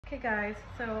Hey guys,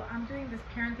 so I'm doing this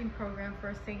parenting program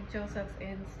for St. Joseph's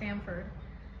in Stamford,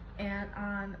 and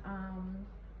on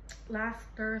last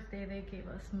Thursday they gave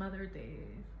us Mother's Day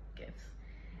gifts,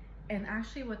 and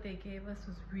actually what they gave us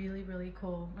was really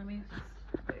cool. Let me just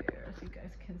there so you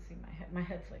guys can see my head. My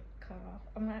head's like cut off.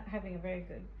 I'm not having a very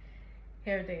good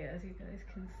hair day, as you guys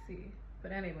can see,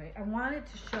 but anyway, I wanted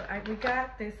to show. We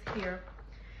got this here.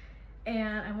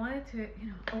 And I wanted to,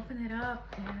 open it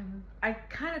up, and I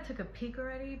kind of took a peek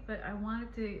already, but I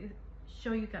wanted to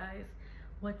show you guys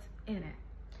what's in it.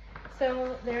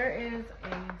 So there is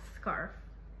a scarf,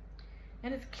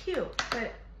 and it's cute,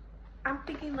 but I'm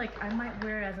thinking like I might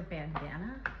wear it as a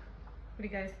bandana. What do you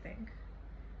guys think?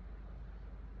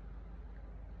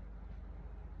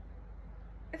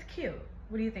 It's cute.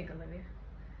 What do you think, Olivia?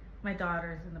 My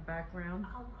daughter's in the background.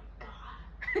 Oh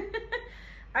my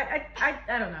God.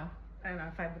 I don't know. I don't know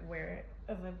if I would wear it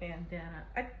as a bandana.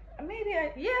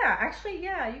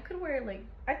 Yeah, you could wear it like,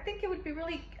 I think it would be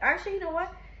really, actually, you know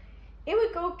what? It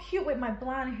would go cute with my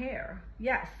blonde hair.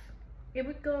 Yes, it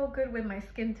would go good with my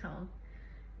skin tone.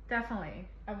 Definitely,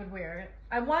 I would wear it.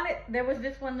 There was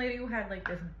this one lady who had like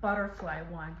this butterfly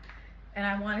one, and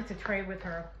I wanted to trade with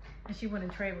her, and she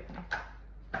wouldn't trade with me.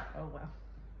 Oh well.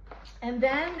 And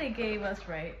then they gave us,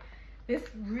 this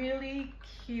really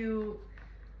cute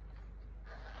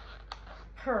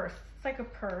purse. It's like a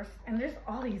purse, and there's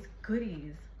all these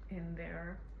goodies in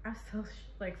there. I'm so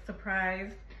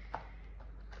surprised.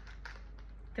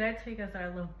 Did I tell you guys that I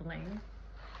love bling?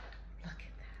 Look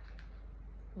at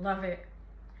that. Love it.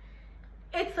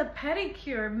 It's a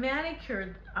pedicure,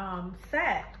 manicure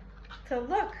set. So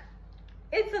look,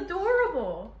 it's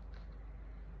adorable.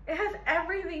 It has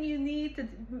everything you need to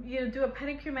do a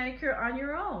pedicure, manicure on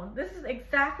your own. This is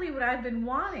exactly what I've been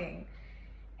wanting.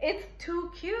 It's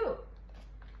too cute.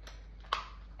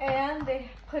 And they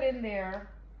put in there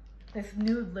this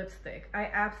nude lipstick. I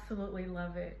absolutely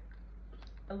love it.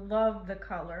 I love the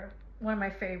color. One of my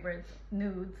favorites,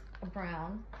 nudes,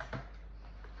 brown.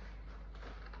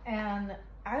 And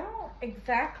I don't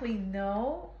exactly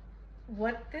know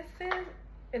what this is.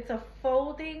 It's a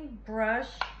folding brush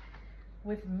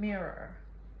with mirror.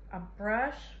 A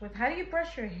brush with, how do you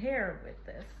brush your hair with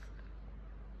this?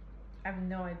 I have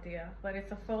no idea, but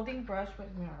it's a folding brush with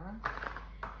mirror.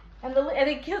 And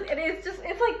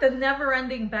it's like the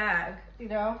never-ending bag,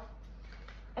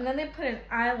 And then they put an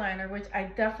eyeliner, which I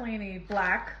definitely need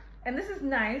black. And this is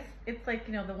nice. It's like,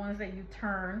 the ones that you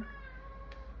turn.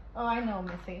 Oh, I know,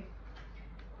 Missy.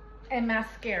 And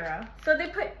mascara. So they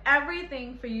put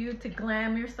everything for you to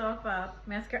glam yourself up.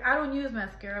 Mascara. I don't use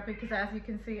mascara because, as you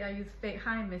can see, I use fake.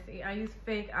 Hi, Missy. I use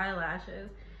fake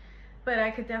eyelashes. But I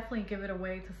could definitely give it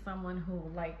away to someone who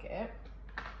will like it.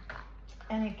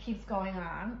 And it keeps going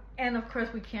on. And of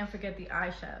course, we can't forget the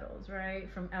eyeshadows,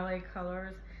 from LA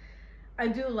Colors. I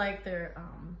do like their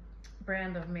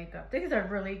brand of makeup. These are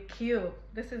really cute.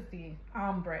 This is the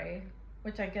ombre,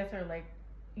 which I guess are like,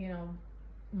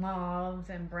 mauves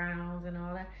and browns and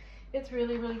all that. It's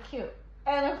really cute.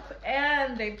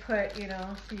 And they put,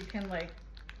 so you can like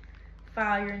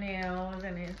file your nails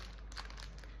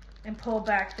and pull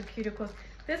back the cuticles.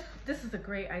 This is a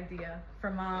great idea for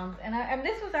moms, and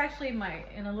this was actually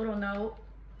in a little note.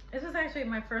 This was actually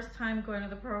my first time going to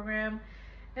the program,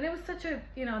 and it was such a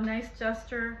nice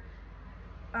gesture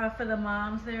for the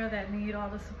moms there that need all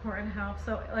the support and help.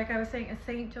 So, like I was saying, a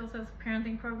St. Joseph's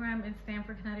parenting program in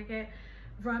Stamford, Connecticut,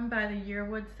 run by the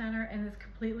Yearwood Center, and is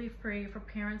completely free for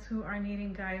parents who are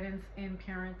needing guidance in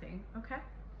parenting. Okay.